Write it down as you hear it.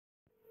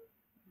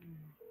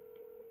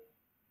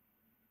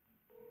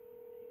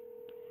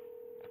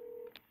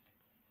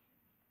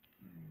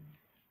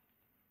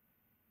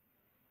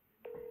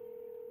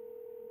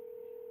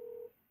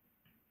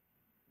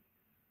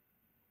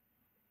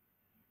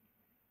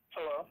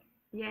Hello.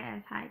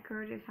 Yes, hi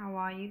Curtis, how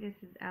are you? This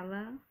is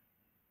Ella.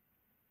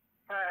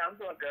 Hi, I'm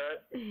doing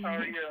good. How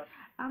are you?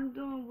 I'm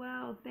doing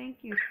well. Thank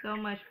you so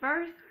much.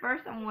 First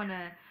I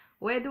wanna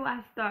where do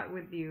I start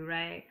with you,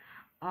 right?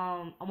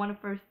 I wanna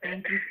first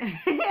thank you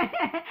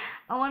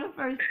I wanna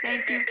first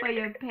thank you for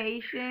your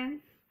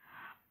patience.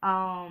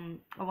 I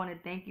want to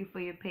thank you for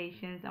your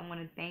patience. I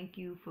want to thank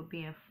you for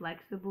being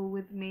flexible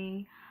with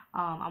me.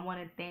 I want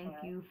to thank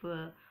you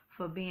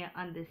for being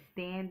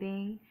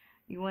understanding.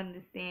 You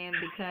understand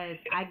because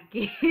I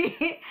get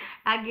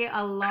I get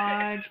a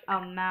large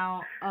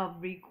amount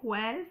of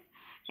requests.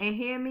 And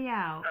hear me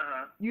out.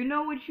 Uh-huh. You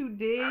know what you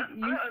did? I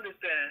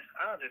understand.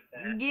 I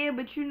understand. Yeah,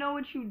 but you know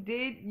what you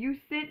did? You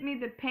sent me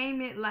the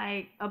payment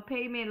like a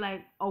payment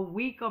like a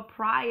week or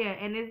prior,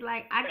 and it's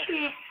like I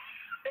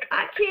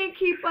can't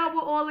keep up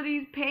with all of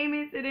these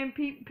payments, and then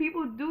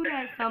people do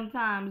that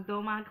sometimes.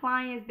 Though my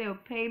clients, they'll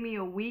pay me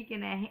a week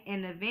in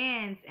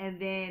advance, and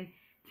then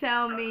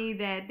tell me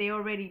that they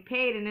already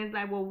paid, and it's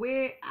like, well,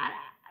 where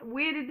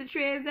did the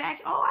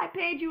transaction? Oh, I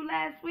paid you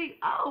last week.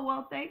 Oh,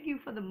 well, thank you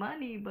for the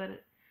money,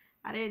 but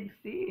I didn't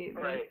see it.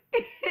 But Right.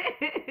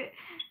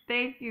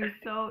 thank you.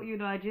 So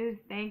I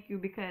just thank you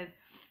because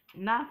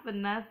not for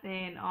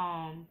nothing.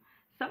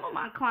 Some of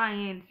my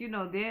clients,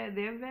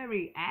 they're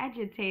very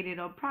agitated,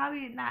 or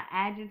probably not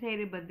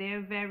agitated, but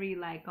they're very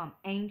like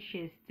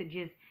anxious to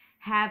just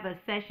have a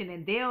session,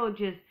 and they'll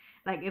just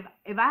like if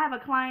I have a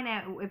client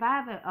at if I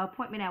have an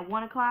appointment at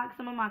 1 o'clock,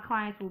 some of my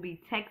clients will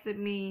be texting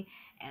me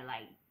at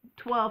like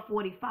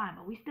 12:45.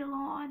 Are we still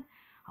on?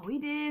 Are we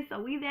this?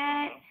 Are we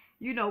that? Uh-huh.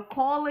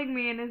 Calling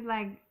me, and it's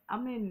like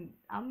I'm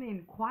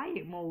in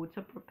quiet mode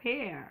to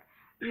prepare.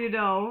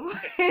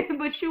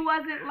 But you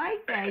wasn't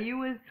like that. You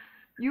was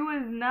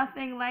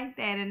nothing like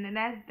that, and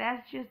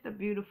that's just a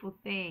beautiful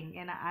thing,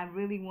 and I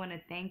really want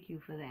to thank you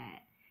for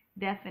that.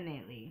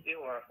 Definitely.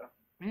 You're welcome.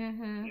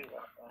 Mhm. You're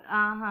welcome.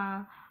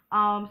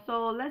 Uh-huh.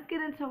 So let's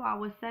get into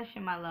our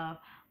session, my love.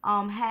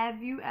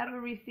 Have you ever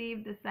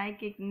received a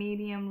psychic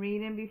medium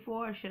reading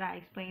before, or should I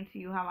explain to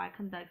you how I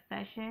conduct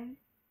Yes,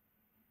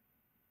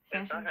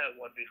 I sessions? had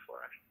one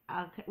before.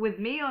 Okay, with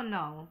me or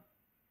no?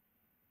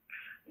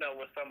 No,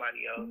 with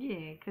somebody else.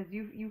 Yeah, 'cause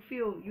you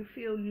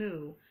feel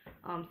new.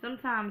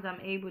 Sometimes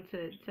I'm able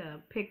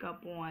to pick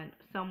up on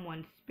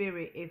someone's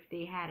spirit if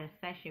they had a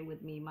session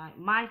with me.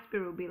 My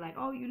spirit will be like,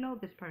 oh, you know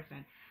this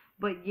person.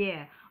 But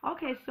yeah,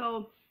 okay.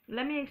 So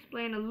let me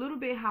explain a little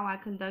bit how I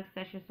conduct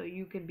sessions so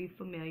you can be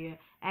familiar.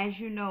 As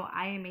you know,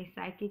 I am a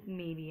psychic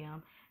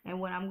medium,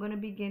 and what I'm gonna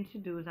begin to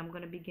do is I'm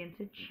gonna begin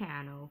to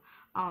channel.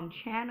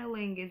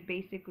 Channeling is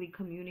basically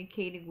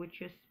communicating with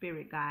your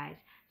spirit guides.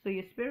 So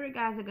your spirit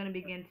guides are going to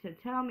begin to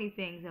tell me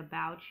things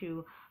about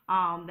you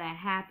that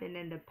happened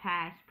in the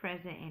past,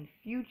 present, and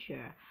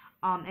future.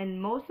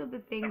 And most of the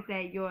things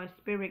that your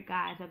spirit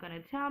guides are going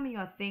to tell me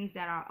are things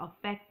that are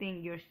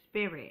affecting your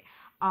spirit.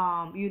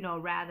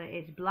 Rather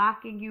it's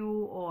blocking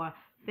you, or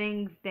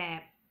things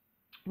that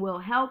will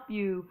help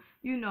you,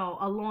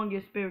 along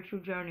your spiritual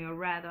journey, or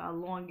rather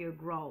along your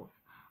growth.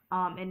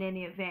 In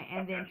any event,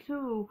 and Okay. then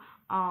two,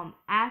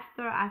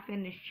 after I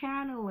finish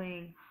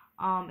channeling,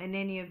 in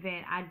any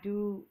event, I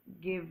do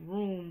give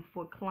room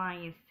for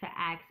clients to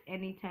ask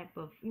any type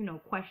of,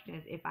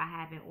 questions if I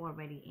haven't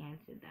already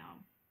answered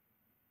them.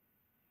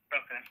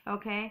 Okay.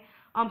 Okay.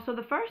 So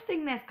the first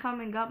thing that's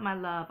coming up, my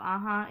love,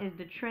 is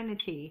the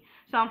Trinity.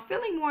 So I'm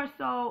feeling more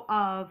so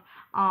of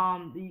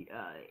the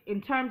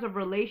in terms of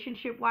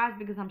relationship wise,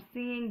 because I'm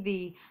seeing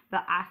the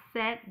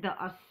Aset, the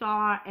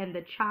Asar, and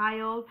the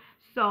child.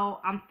 So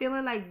I'm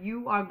feeling like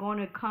you are going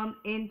to come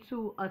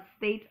into a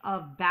state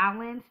of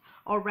balance,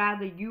 or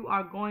rather, you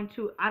are going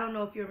to. I don't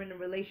know if you're in a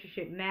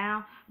relationship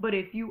now, but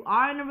if you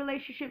are in a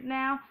relationship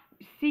now,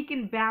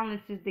 seeking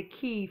balance is the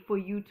key for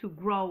you to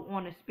grow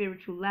on a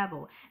spiritual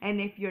level. And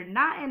if you're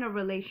not in a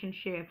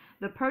relationship,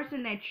 the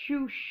person that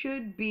you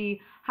should be,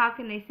 how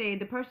can they say,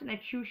 the person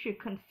that you should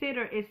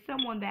consider is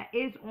someone that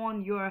is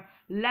on your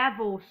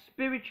level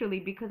spiritually,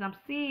 because I'm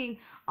seeing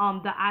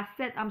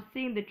I'm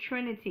seeing the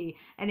Trinity.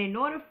 And in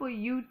order for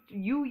you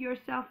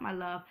yourself, my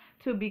love,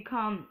 to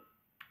become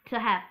to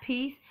have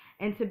peace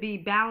and to be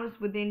balanced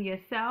within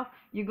yourself,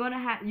 you're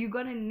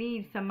gonna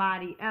need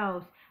somebody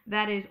else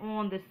that is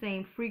on the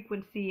same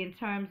frequency, in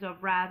terms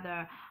of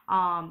rather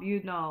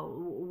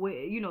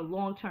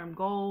long-term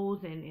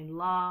goals, and in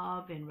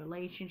love and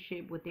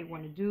relationship, what they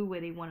want to do, where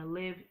they want to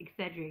live,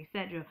 etc.,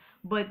 etc.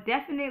 But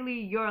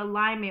definitely your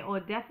alignment, or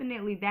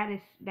definitely that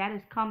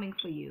is coming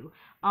for you.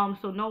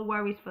 So no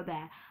worries for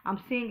that. I'm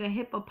seeing a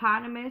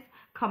hippopotamus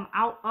come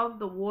out of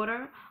the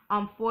water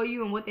for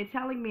you, and what they're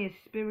telling me is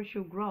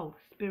spiritual growth.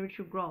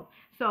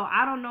 So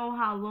I don't know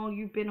how long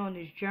you've been on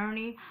this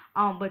journey,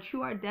 but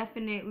you are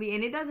definitely,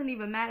 and it doesn't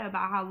even matter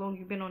about how long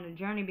you've been on the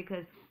journey,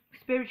 because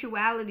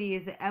spirituality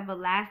is an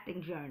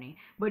everlasting journey.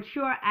 But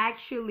you're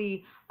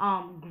actually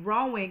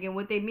growing, and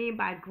what they mean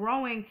by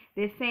growing,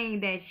 they're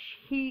saying that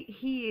he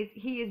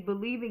is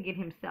believing in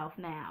himself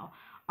now.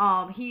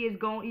 He is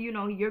going,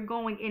 you're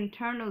going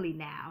internally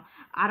now.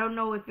 I don't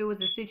know if it was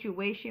a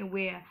situation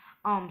where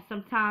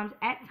sometimes,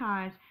 at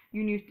times,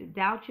 you used to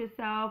doubt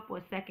yourself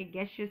or second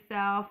guess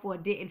yourself or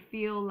didn't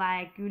feel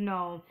like,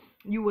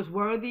 you was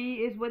worthy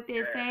is what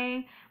they're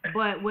saying.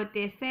 But what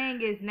they're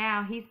saying is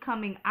now he's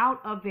coming out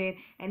of it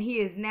and he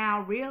is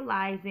now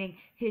realizing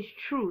his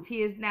truth. He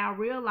is now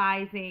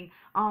realizing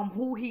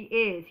who he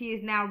is. He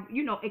is now,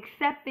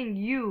 accepting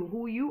you,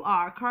 who you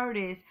are,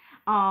 Curtis,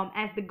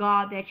 as the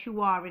God that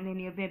you are in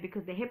any event,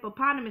 because the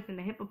hippopotamus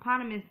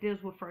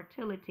deals with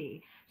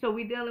fertility. So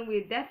we're dealing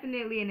with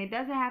definitely, and it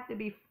doesn't have to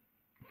be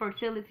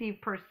fertility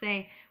per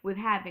se with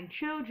having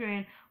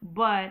children,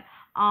 but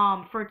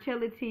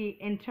fertility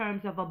in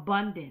terms of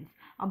abundance.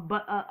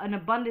 But an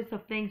abundance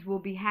of things will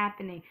be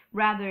happening.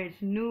 Rather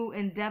it's new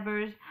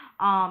endeavors,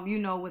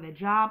 with a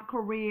job,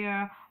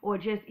 career, or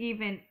just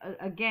even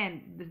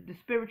again the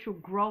spiritual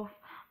growth.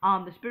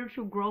 The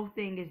spiritual growth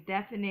thing is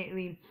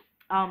definitely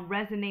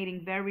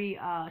resonating very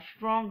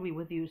strongly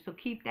with you. So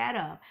keep that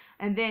up.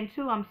 And then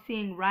too, I'm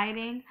seeing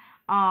writing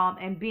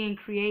and being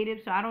creative.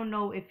 So I don't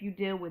know if you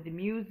deal with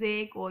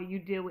music or you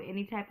deal with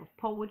any type of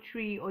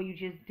poetry or you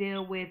just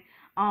deal with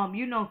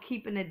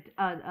keeping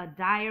a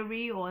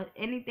diary or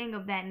anything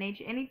of that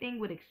nature, anything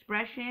with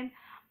expression.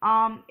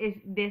 Is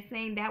they're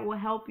saying that will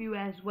help you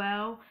as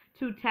well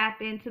to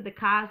tap into the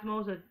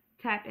cosmos or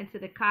tap into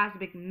the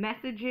cosmic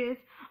messages.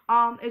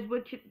 Is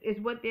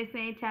what they're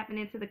saying, tapping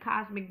into the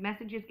cosmic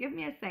messages. Give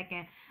me a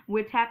second.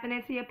 We're tapping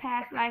into your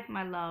past life,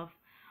 my love.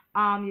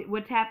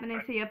 We're tapping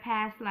into your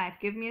past life.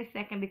 Give me a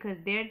second because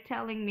they're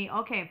telling me,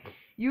 okay,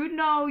 you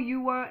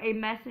were a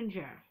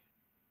messenger.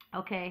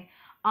 Okay.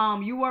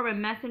 You were a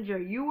messenger.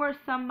 You were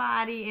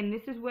somebody, and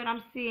this is what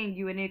I'm seeing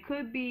you, and it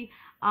could be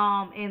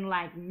in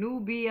like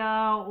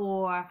Nubia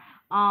or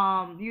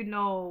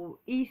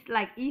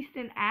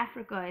Eastern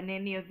Africa in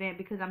any event,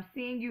 because I'm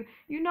seeing you,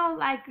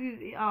 like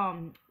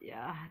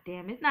yeah,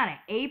 damn, it's not an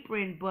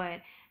apron,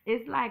 but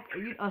it's like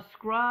a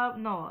scrub,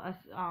 no,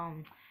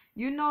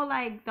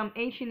 like them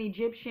ancient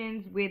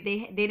Egyptians where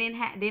they didn't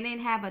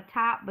have a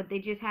top, but they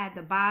just had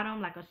the bottom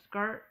like a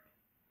skirt.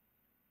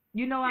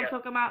 You know what I'm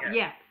talking about?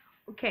 Yeah.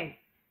 Okay.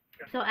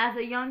 So as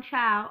a young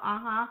child,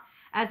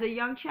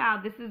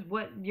 this is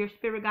what your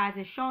spirit guides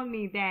is showing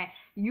me, that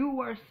you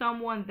were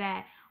someone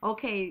that,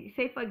 okay,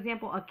 say for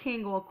example, a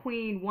king or a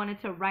queen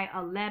wanted to write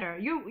a letter.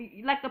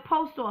 You like the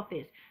post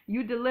office.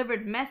 You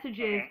delivered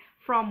messages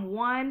from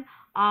one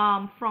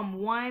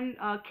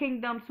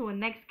kingdom to a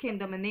next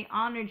kingdom, and they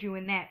honored you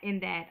in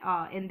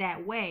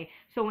that way.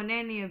 So in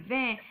any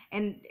event,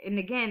 and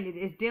again, it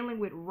is dealing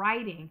with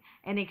writing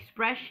and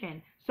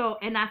expression. So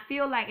and I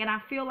feel like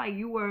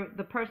you were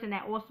the person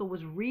that also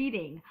was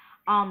reading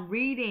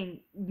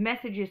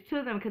messages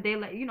to them, because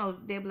they'll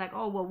be like,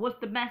 oh well, what's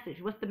the message,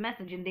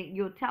 and then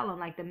you'll tell them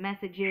like the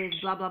message is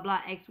blah blah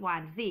blah X Y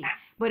and Z.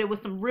 But it was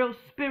some real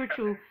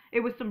spiritual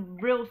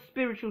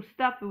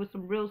stuff. It was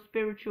some real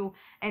spiritual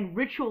and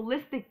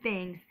ritualistic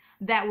things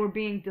that were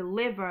being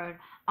delivered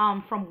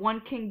from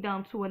one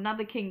kingdom to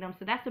another kingdom.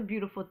 So that's a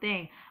beautiful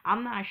thing.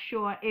 I'm not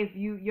sure if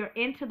you're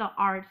into the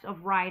arts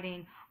of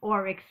writing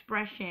or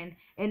expression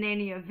in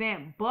any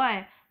event,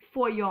 but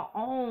for your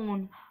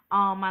own,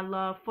 my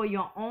love, for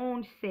your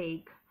own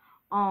sake,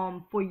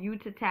 for you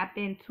to tap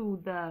into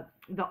the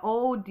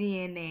old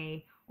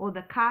DNA or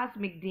the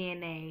cosmic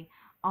DNA,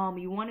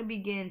 you want to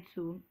begin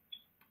to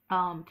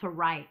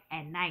write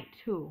at night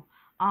too.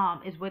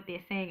 Is what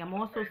they're saying. I'm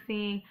also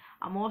seeing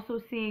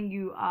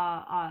you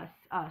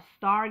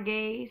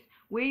stargaze.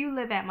 Where you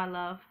live at, my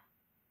love?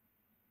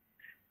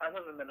 I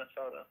live in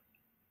Minnesota,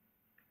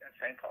 in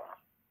St. Paul.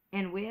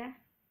 And where?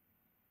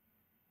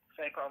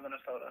 St. Paul,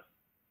 Minnesota.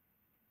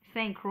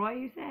 St. Croix,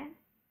 you said?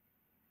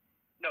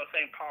 No,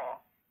 St.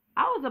 Paul.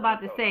 I was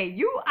about to say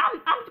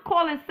I'm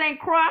calling St.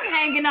 Croix. I'm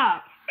hanging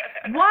up.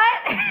 What?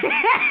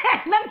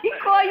 Let me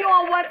call you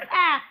on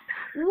WhatsApp.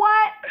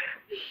 What?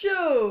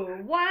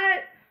 Shoot.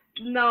 What?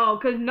 No,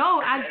 cause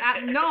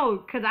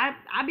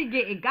I be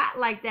getting got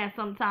like that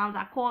sometimes.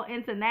 I call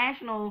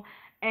international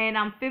and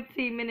I'm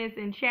 15 minutes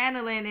in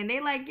channeling and they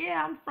like,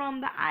 yeah, I'm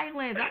from the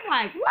islands. I'm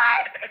like,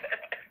 what?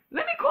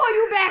 Let me call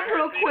you back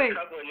real quick. A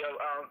couple of your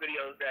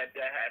videos that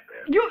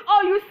happened.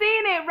 You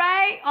seen it,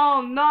 right?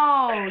 Oh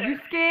no, you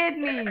scared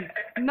me.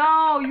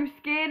 No, you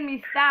scared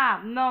me.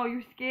 Stop. No,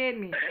 you scared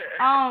me.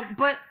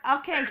 But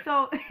okay,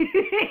 so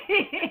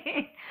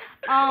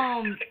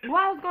what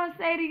I was gonna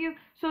say to you.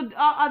 So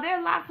are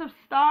there lots of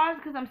stars?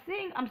 Because I'm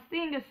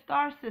seeing a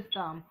star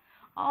system.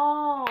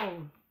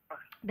 Oh,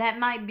 that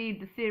might be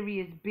the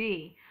Sirius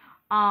B.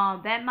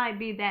 That might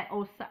be that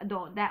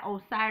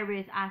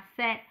Osiris I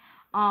set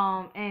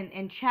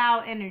and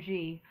child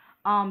energy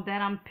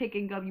that I'm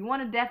picking up. You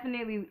want to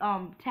definitely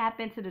tap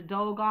into the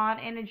Dogon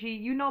energy.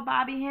 You know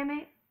Bobby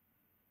Hemmett?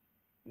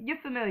 You're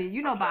familiar.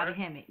 You know Bobby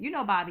Hemmett. You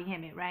know Bobby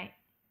Hemmett, right?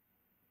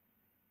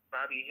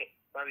 Bobby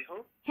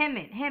who?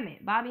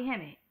 Hemmett. Bobby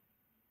Hemmett.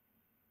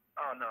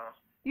 Oh no.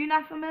 You're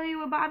not familiar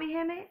with Bobby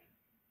Hemmett?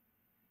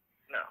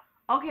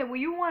 No. Okay, well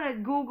you want to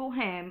Google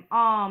him.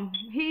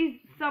 He's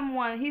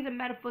a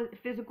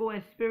metaphysical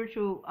and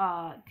spiritual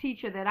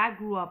teacher that I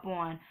grew up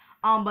on.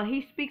 But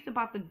he speaks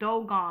about the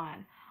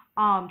Dogon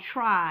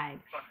tribe,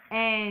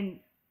 and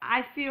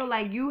I feel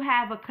like you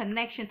have a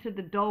connection to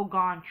the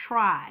Dogon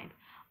tribe.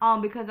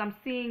 Because I'm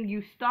seeing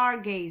you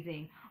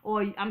stargazing,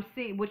 or I'm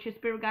seeing what your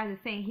spirit guide is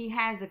saying. He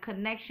has a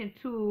connection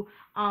to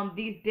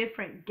these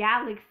different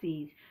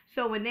galaxies.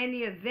 So in any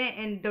event,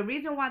 and the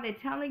reason why they're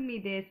telling me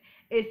this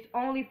is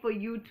only for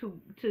you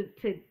to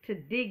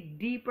dig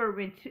deeper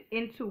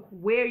into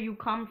where you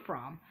come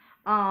from.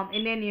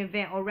 In any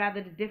event, or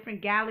rather the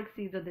different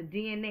galaxies or the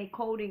DNA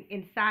coding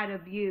inside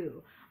of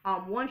you.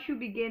 Once you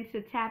begin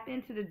to tap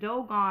into the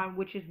Dogon,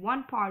 which is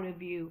one part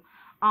of you,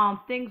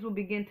 things will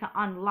begin to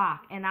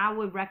unlock. And I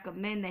would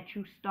recommend that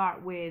you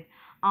start with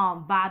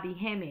Bobby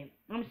Hemming.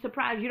 I'm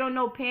surprised you don't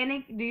know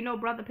Panic. Do you know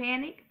Brother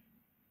Panic?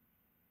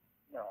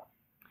 No.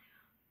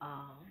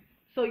 Um,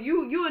 so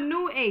you a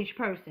new age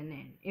person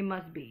then? It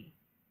must be.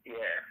 Yeah.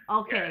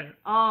 Okay.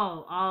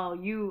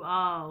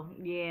 Yeah.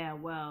 Yeah,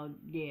 well,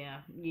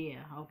 yeah.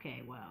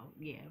 Okay, well,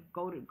 yeah.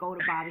 Go to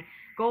Bobby.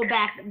 Go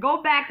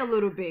back a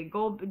little bit.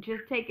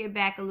 Just take it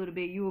back a little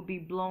bit. You will be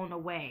blown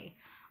away.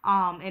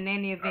 In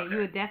any event, you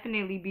Okay. will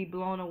definitely be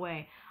blown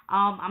away.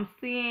 I'm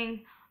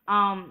seeing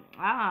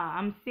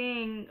I'm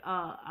seeing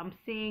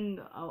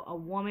a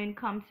woman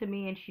come to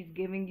me and she's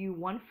giving you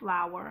one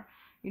flower.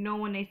 You know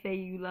when they say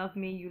you love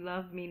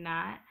me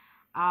not.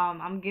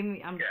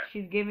 Yeah.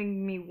 She's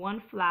giving me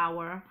one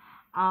flower.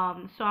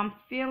 So I'm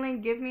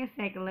feeling, give me a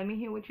second. Let me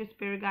hear what your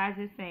spirit guides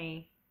is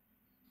saying.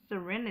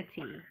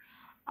 Serenity. Okay.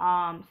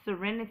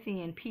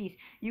 Serenity and peace.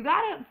 You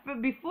gotta,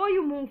 before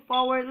you move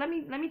forward, let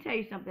me tell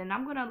you something.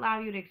 I'm gonna allow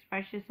you to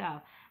express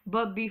yourself.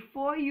 But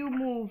before you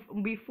move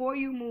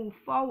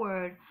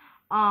forward,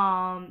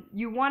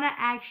 you wanna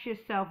ask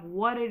yourself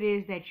what it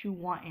is that you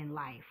want in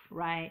life,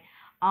 right?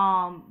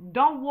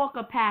 Don't walk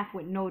a path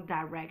with no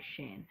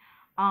direction.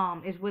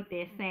 Is what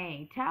they're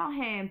saying. Tell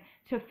him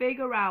to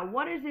figure out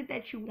what is it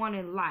that you want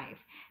in life,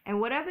 and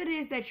whatever it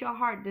is that your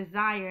heart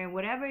desire, and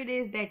whatever it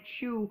is that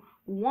you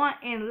want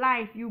in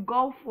life, you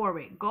go for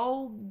it.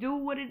 Go do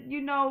what it,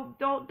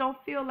 don't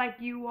feel like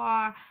you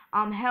are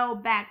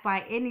held back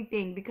by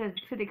anything, because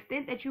to the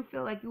extent that you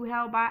feel like you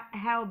held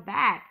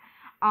back,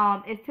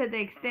 it's to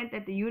the extent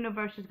that the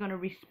universe is going to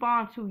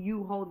respond to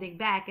you holding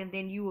back, and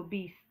then you will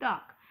be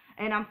stuck.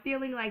 And I'm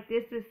feeling like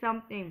this is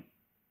something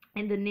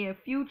in the near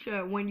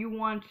future when you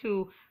want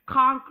to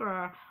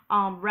conquer,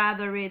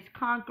 rather it's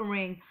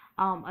conquering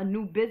a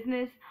new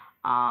business,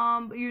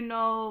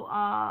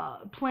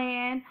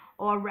 plan,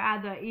 or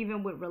rather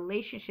even with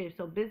relationships.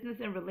 So business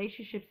and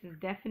relationships is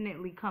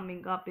definitely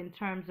coming up in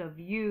terms of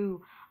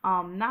you,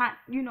 not,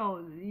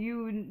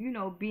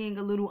 being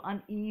a little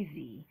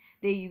uneasy.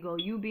 There you go.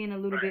 You being a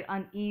little bit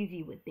Right.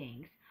 uneasy with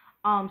things.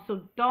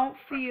 So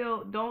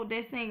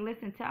they're saying,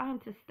 listen, tell him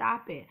to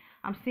stop it.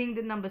 I'm seeing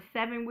the number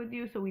 7 with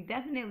you, so we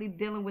definitely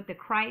dealing with the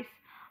Christ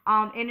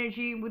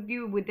energy with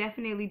you. We're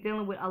definitely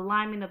dealing with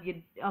alignment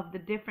of the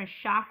different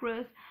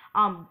chakras,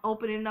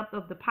 opening up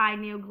of the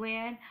pineal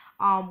gland,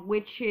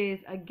 which is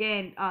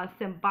again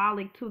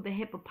symbolic to the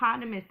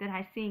hippopotamus that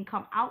I seen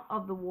come out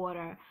of the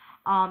water.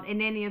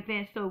 In any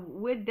event, so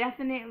we're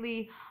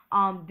definitely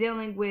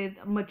dealing with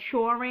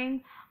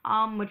maturing.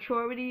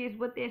 Maturity is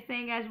what they're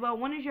saying as well.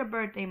 When is your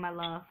birthday, my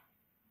love?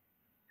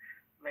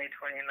 May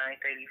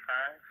 29th,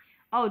 85.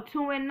 Oh,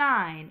 2 and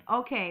 9.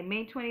 Okay,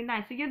 May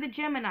 29th. So you're the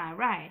Gemini,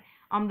 right?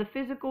 The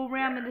physical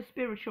realm and Yeah. the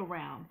spiritual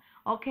realm.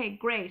 Okay,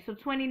 great. So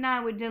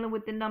 29, we're dealing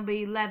with the number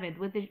 11,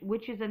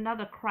 which is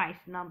another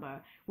Christ number,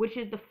 which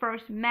is the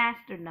first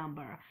master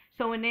number.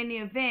 So in any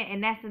event,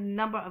 and that's the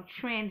number of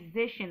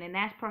transition, and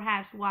that's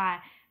perhaps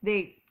why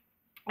they.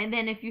 And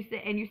then if you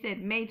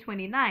said May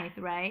 29th,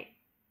 right?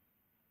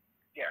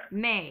 Yeah.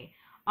 May.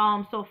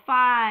 So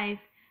five.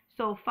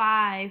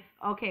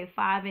 Okay,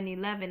 5 and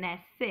 11.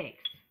 That's 6.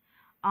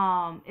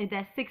 Is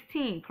that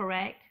 16?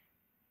 Correct.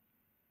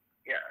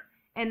 Yeah.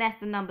 And that's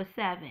the number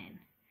 7.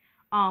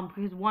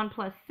 Because 1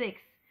 plus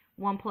 6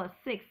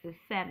 is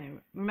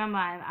 7. Remember,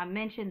 I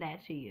mentioned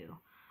that to you.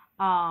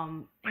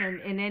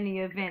 In any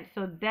event,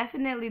 so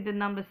definitely the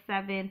number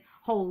 7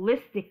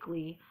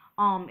 holistically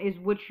is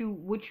what you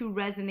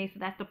resonate. So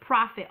that's the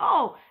prophet.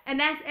 Oh, and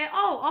that's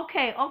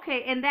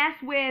okay, and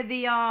that's where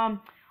the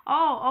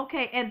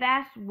and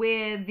that's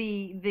where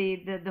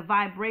the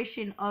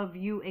vibration of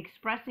you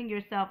expressing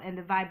yourself, and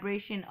the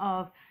vibration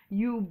of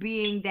you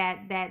being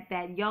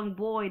that young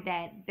boy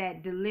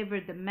that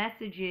delivered the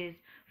messages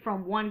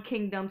from one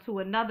kingdom to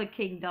another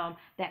kingdom,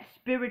 that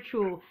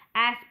spiritual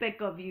aspect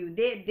of you,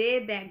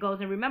 there that goes.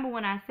 And remember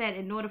when I said,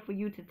 in order for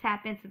you to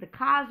tap into the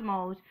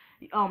cosmos,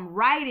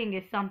 writing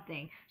is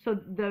something. So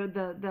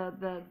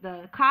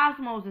the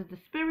cosmos is the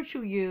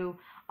spiritual you,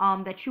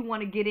 that you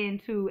want to get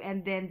into,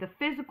 and then the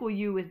physical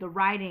you is the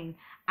writing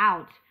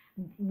out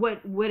what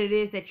it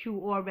is that you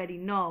already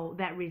know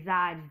that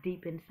resides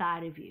deep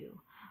inside of you,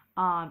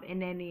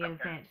 in any Okay.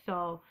 event.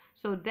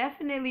 So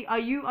definitely, are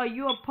you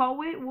a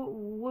poet?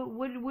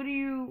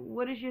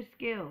 What is your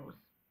skills?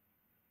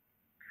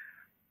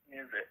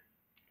 Music.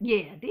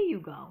 Yeah, there you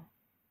go.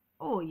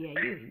 Oh yeah,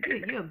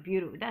 you're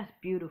beautiful. That's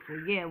beautiful.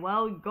 Yeah,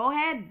 well, go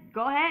ahead,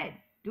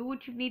 do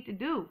what you need to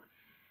do.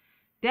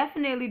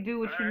 Definitely do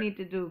what you Alright? need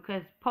to do,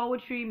 because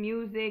poetry,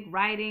 music,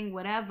 writing,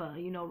 whatever,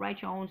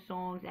 write your own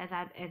songs, as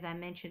I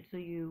mentioned to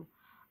you.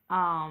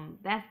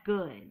 That's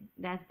good.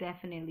 That's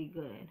definitely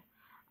good.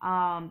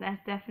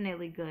 That's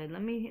definitely good.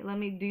 Let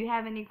me do you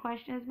have any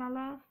questions, my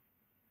love?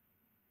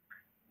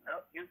 No,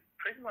 you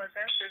pretty much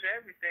answered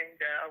everything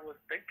that I was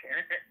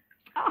thinking.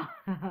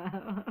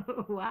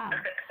 Oh, wow.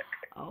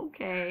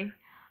 Okay.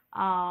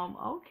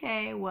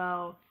 Okay.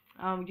 Well,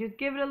 just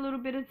give it a little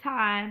bit of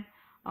time.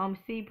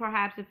 See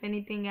perhaps if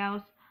anything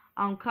else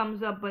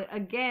comes up. But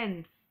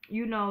again,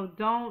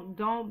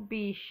 don't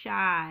be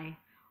shy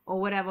or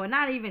whatever.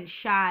 Not even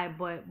shy,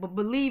 but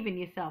believe in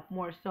yourself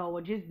more so,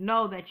 or just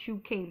know that you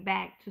came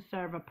back to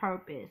serve a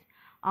purpose.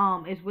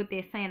 Is what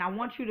they're saying. I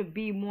want you to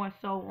be more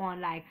so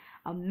on like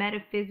a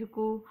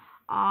metaphysical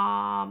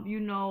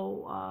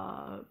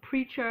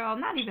preacher, or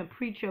not even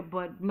preacher,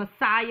 but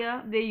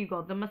Messiah. There you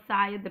go, the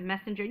Messiah, the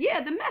messenger.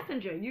 Yeah, the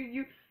messenger.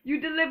 You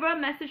deliver a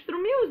message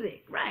through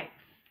music, right?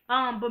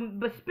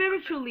 But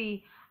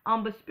spiritually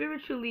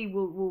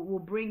will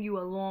bring you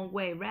a long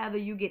way. Rather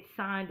you get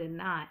signed or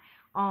not.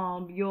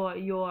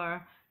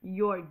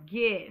 Your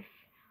gift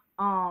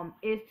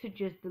is to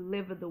just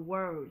deliver the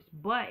words.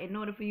 But in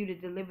order for you to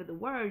deliver the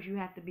words, you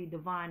have to be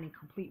divine and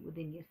complete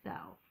within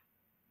yourself.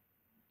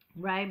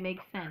 Right?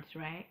 Makes sense,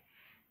 right?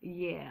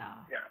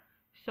 Yeah. Yeah,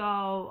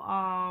 So,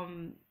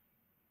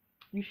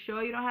 you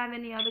sure you don't have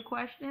any other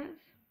questions?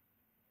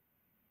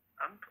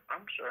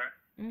 I'm sure.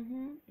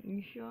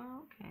 You sure?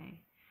 Okay.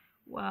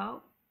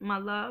 Well, my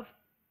love,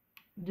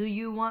 do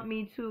you want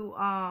me to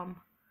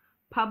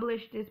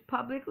publish this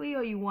publicly,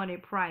 or you want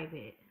it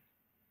private?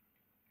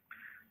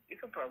 You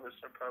can publish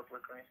it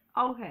publicly.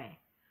 Okay.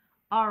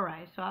 All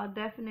right. So I'll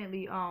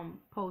definitely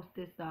post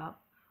this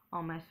up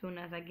as soon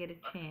as I get a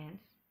chance.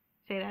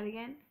 Say that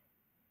again?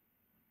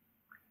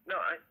 No,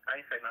 I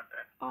ain't say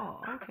nothing.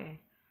 Oh, okay.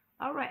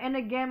 All right. And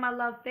again, my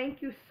love,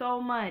 thank you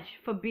so much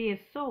for being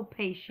so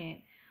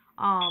patient.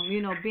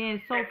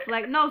 Being so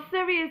no,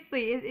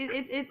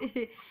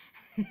 seriously.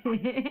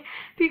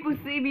 People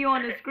see me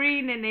on the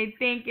screen and they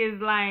think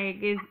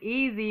it's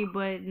easy,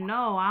 but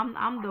no,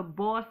 I'm the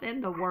boss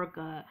and the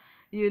worker,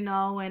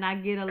 and I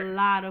get a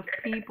lot of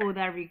people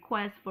that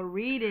request for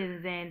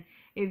readings, and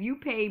if you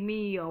pay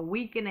me a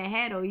week and a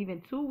head or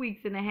even 2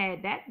 weeks in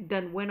ahead, that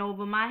done went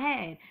over my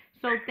head.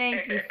 So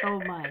thank you so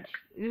much.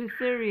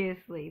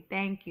 Seriously,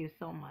 thank you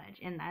so much,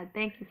 and I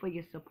thank you for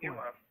your You support.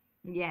 welcome.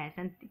 Yes,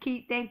 and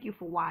thank you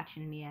for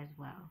watching me as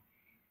well.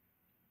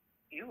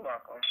 You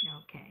welcome.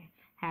 Okay.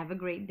 Have a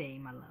great day,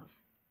 my love.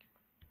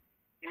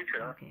 You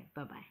too. Okay.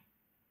 Bye bye.